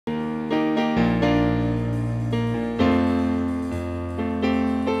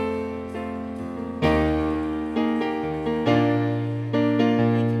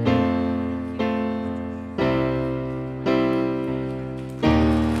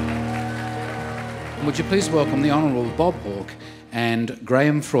Would you please welcome the Honourable Bob Hawke and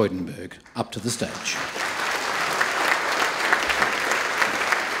Graham Freudenberg up to the stage.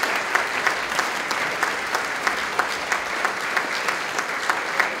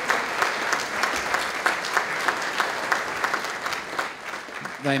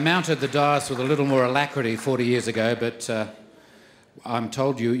 They mounted the dais with a little more alacrity 40 years ago, but I'm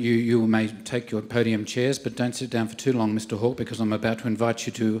told you may take your podium chairs, but don't sit down for too long, Mr. Hawke, because I'm about to invite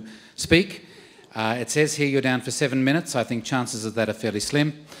you to speak. It says here you're down for 7 minutes. I think chances of that are fairly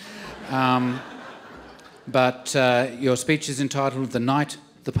slim. But your speech is entitled "The Night,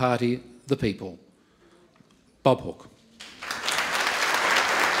 the Party, the People." Bob Hawke.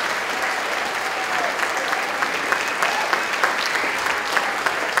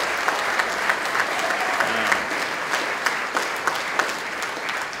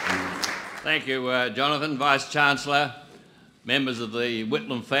 Thank you, Jonathan, Vice-Chancellor, members of the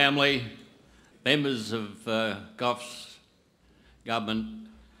Whitlam family, members of Gough's government,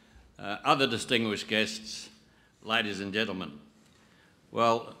 other distinguished guests, ladies and gentlemen.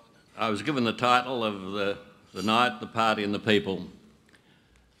 Well, I was given the title of the night, the party and the people.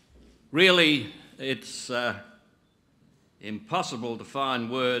 Really, it's impossible to find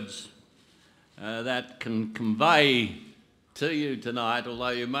words that can convey to you tonight, although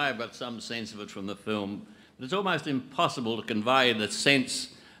you may have got some sense of it from the film, but it's almost impossible to convey the sense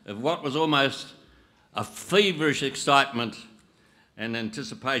of what was almost a feverish excitement and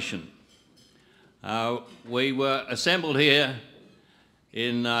anticipation. We were assembled here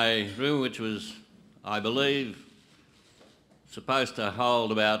in a room which was, I believe, supposed to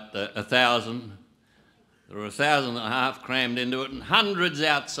hold about 1,000. There were 1,500 crammed into it and hundreds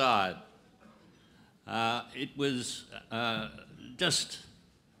outside. It was just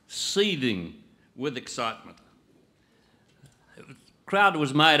seething with excitement. The crowd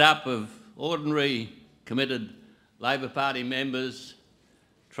was made up of ordinary, committed Labor Party members,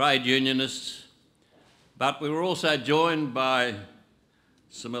 trade unionists, but we were also joined by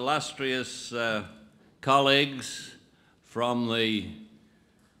some illustrious colleagues from the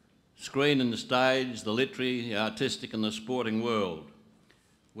screen and the stage, the literary, the artistic and the sporting world.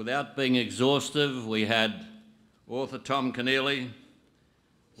 Without being exhaustive, we had author Tom Keneally,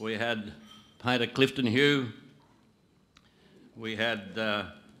 we had painter Clifton Hugh, we had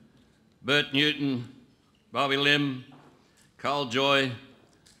Bert Newton, Bobby Lim, Cole Joy,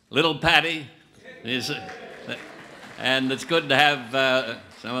 Little Paddy, and it's good to have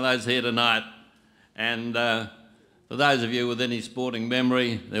some of those here tonight. And for those of you with any sporting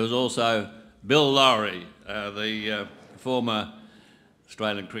memory, there was also Bill Lowry, the former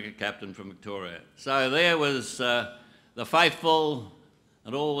Australian cricket captain from Victoria. So there was the faithful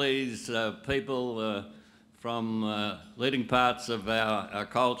and all these people from leading parts of our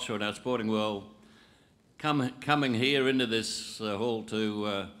culture and our sporting world coming here into this hall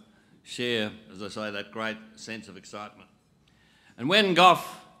to share, as I say, that great sense of excitement. And when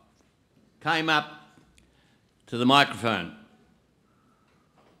Gough came up to the microphone,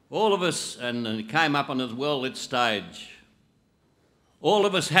 all of us, and he came up on his well-lit stage, all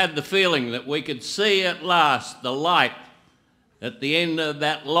of us had the feeling that we could see at last the light at the end of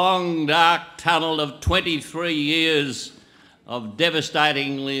that long, dark tunnel of 23 years of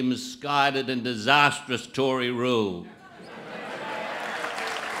devastatingly misguided and disastrous Tory rule.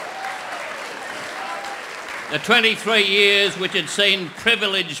 The 23 years which had seen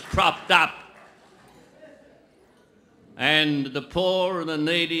privilege propped up and the poor and the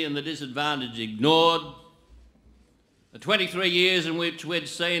needy and the disadvantaged ignored. The 23 years in which we'd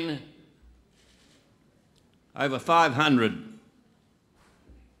seen over 500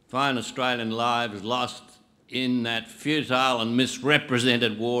 fine Australian lives lost in that futile and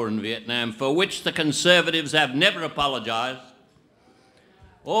misrepresented war in Vietnam, for which the Conservatives have never apologised.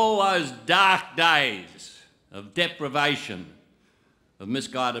 All those dark days of deprivation, of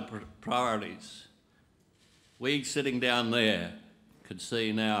misguided priorities, we sitting down there could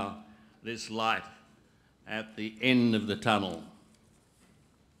see now this light at the end of the tunnel.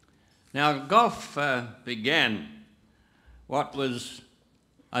 Now, Gough began what was,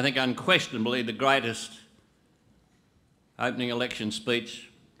 I think, unquestionably the greatest opening election speech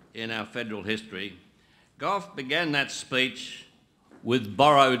in our federal history. Gough began that speech with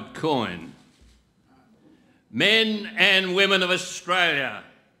borrowed coin. Men and women of Australia.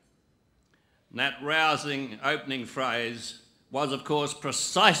 And that rousing opening phrase was, of course,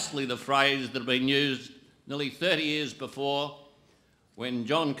 precisely the phrase that had been used nearly 30 years before when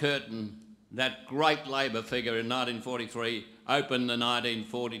John Curtin, that great Labor figure in 1943, opened the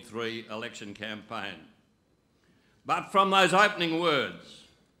 1943 election campaign. But from those opening words,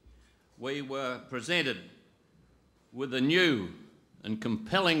 we were presented with a new and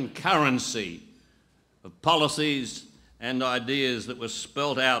compelling currency of policies and ideas that were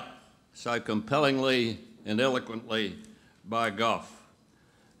spelt out so compellingly and eloquently by Gough.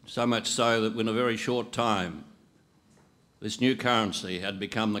 So much so that in a very short time, this new currency had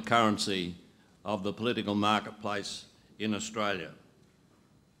become the currency of the political marketplace in Australia.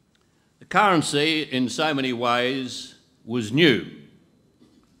 The currency, in so many ways, was new,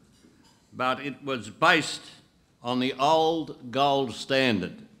 but it was based on the old gold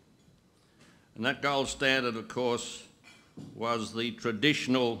standard. And that gold standard, of course, was the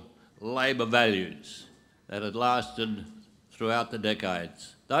traditional labour values that had lasted throughout the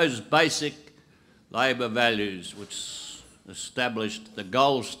decades. Those basic labour values which established the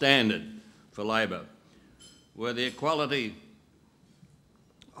gold standard for labour were the equality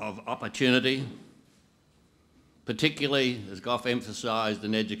of opportunity, particularly, as Gough emphasised,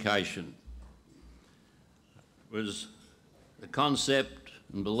 in education, was the concept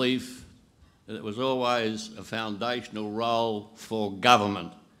and belief that it was always a foundational role for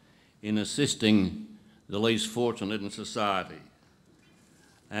government in assisting the least fortunate in society.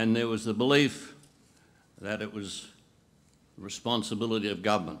 And there was the belief that it was the responsibility of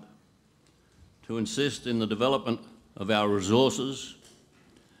government to insist in the development of our resources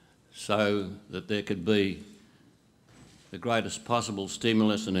so that there could be the greatest possible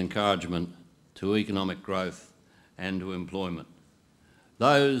stimulus and encouragement to economic growth and to employment.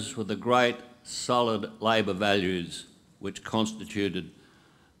 Those were the great solid labour values which constituted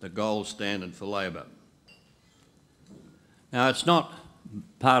the gold standard for labour. Now, it's not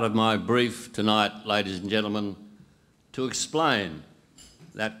part of my brief tonight, ladies and gentlemen, to explain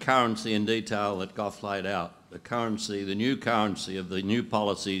that currency in detail that Gough laid out, the currency, the new currency of the new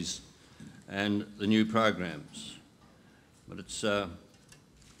policies and the new programs. But it's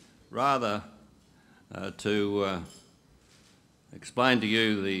rather to explain to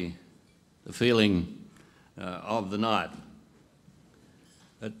you the feeling of the night.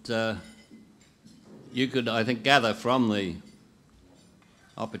 But you could, I think, gather from the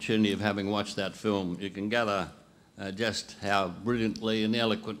opportunity of having watched that film, you can gather just how brilliantly and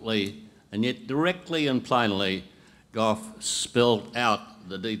eloquently and yet directly and plainly Gough spelled out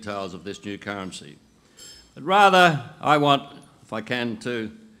the details of this new currency. But rather, I want, if I can,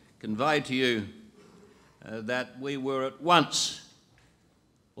 to convey to you that we were at once,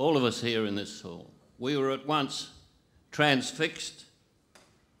 all of us here in this hall, we were at once transfixed,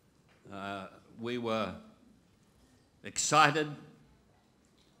 we were excited,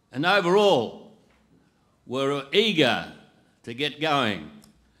 and overall were eager to get going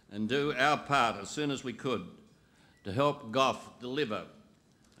and do our part as soon as we could to help Gough deliver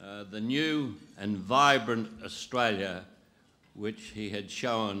the new and vibrant Australia which he had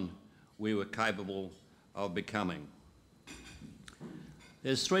shown we were capable of becoming.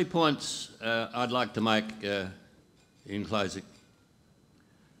 There's 3 points I'd like to make in closing.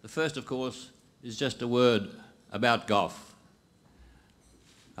 The first, of course, is just a word about Gough.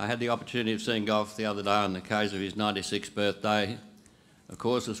 I had the opportunity of seeing Gough the other day on the occasion of his 96th birthday. Of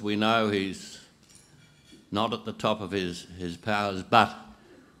course, as we know, he's not at the top of his powers, but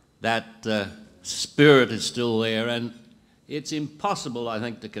that spirit is still there, and it's impossible, I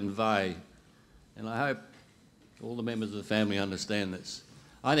think, to convey, and I hope all the members of the family understand this.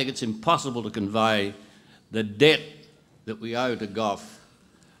 I think it's impossible to convey the debt that we owe to Gough,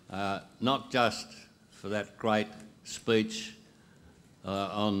 not just for that great speech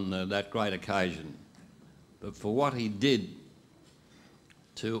on that great occasion, but for what he did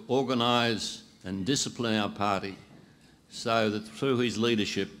to organise and discipline our party so that through his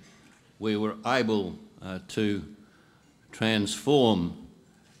leadership we were able to transform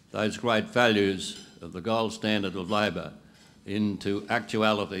those great values of the gold standard of labour into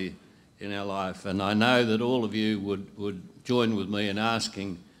actuality in our life. And I know that all of you would join with me in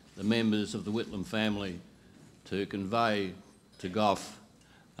asking the members of the Whitlam family to convey to Gough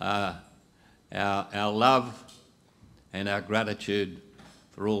our love and our gratitude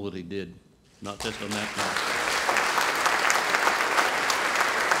for all that he did, not just on that night.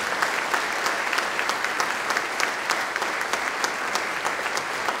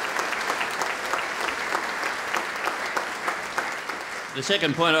 The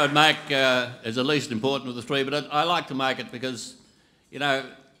second point I would make is the least important of the three, but I like to make it because, you know,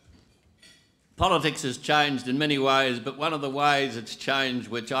 politics has changed in many ways, but one of the ways it's changed,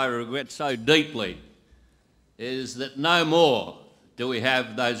 which I regret so deeply, is that no more do we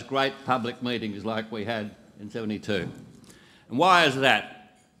have those great public meetings like we had in '72. And why is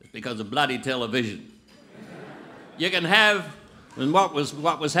that? It's because of bloody television. You can have And what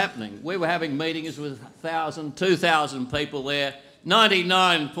was happening? We were having meetings with 1,000, 2,000 people there,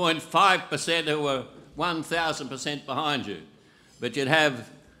 99.5% who were 1,000% behind you. But you'd have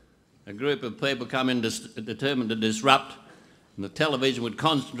a group of people come in determined to disrupt, and the television would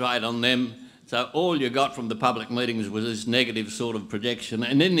concentrate on them. So all you got from the public meetings was this negative sort of projection.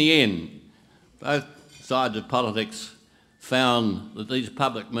 And in the end, both sides of politics found that these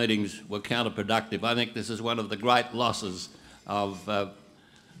public meetings were counterproductive. I think this is one of the great losses of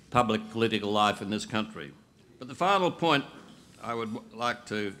public political life in this country. But the final point I would like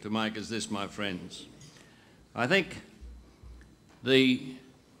to make is this, my friends. I think the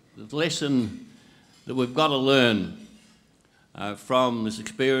lesson that we've got to learn from this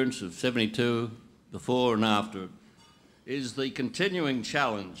experience of 72, before and after, is the continuing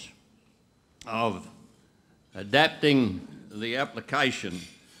challenge of adapting the application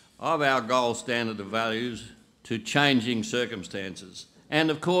of our gold standard of values to changing circumstances.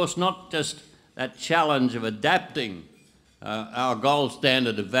 And of course, not just that challenge of adapting our gold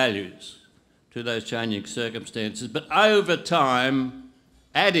standard of values to those changing circumstances, but over time,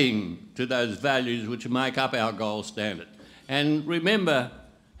 adding to those values which make up our gold standard. And remember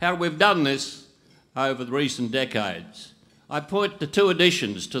how we've done this over the recent decades. I point to two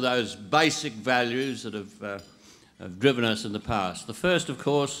additions to those basic values that have driven us in the past. The first, of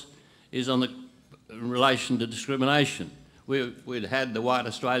course, is in relation to discrimination. We'd had the White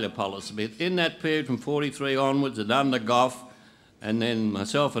Australia policy, but in that period from 43 onwards and under Gough, and then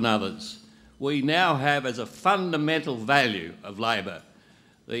myself and others, we now have as a fundamental value of Labor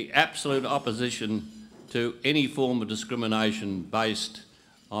the absolute opposition to any form of discrimination based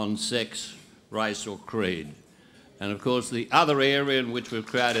on sex, race or creed. And of course the other area in which we've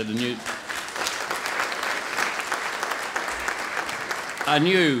created a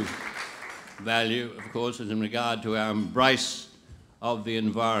new value, of course, is in regard to our embrace of the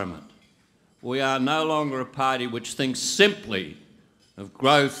environment. We are no longer a party which thinks simply of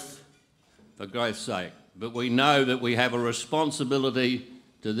growth for growth's sake, but we know that we have a responsibility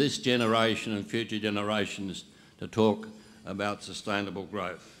to this generation and future generations to talk about sustainable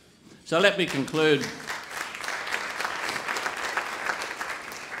growth. So let me conclude.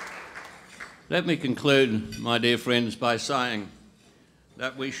 Let me conclude, my dear friends, by saying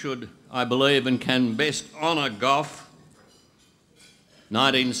that we should, I believe, and can best honour Gough,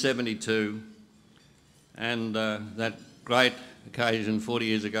 1972, and that great occasion 40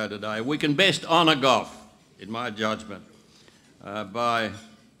 years ago today. We can best honour Gough, in my judgment, by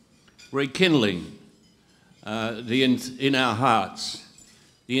rekindling in our hearts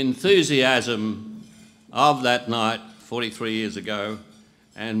the enthusiasm of that night 43 years ago,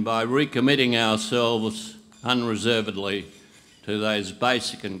 and by recommitting ourselves unreservedly to those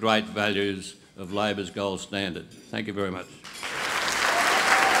basic and great values of Labor's gold standard. Thank you very much.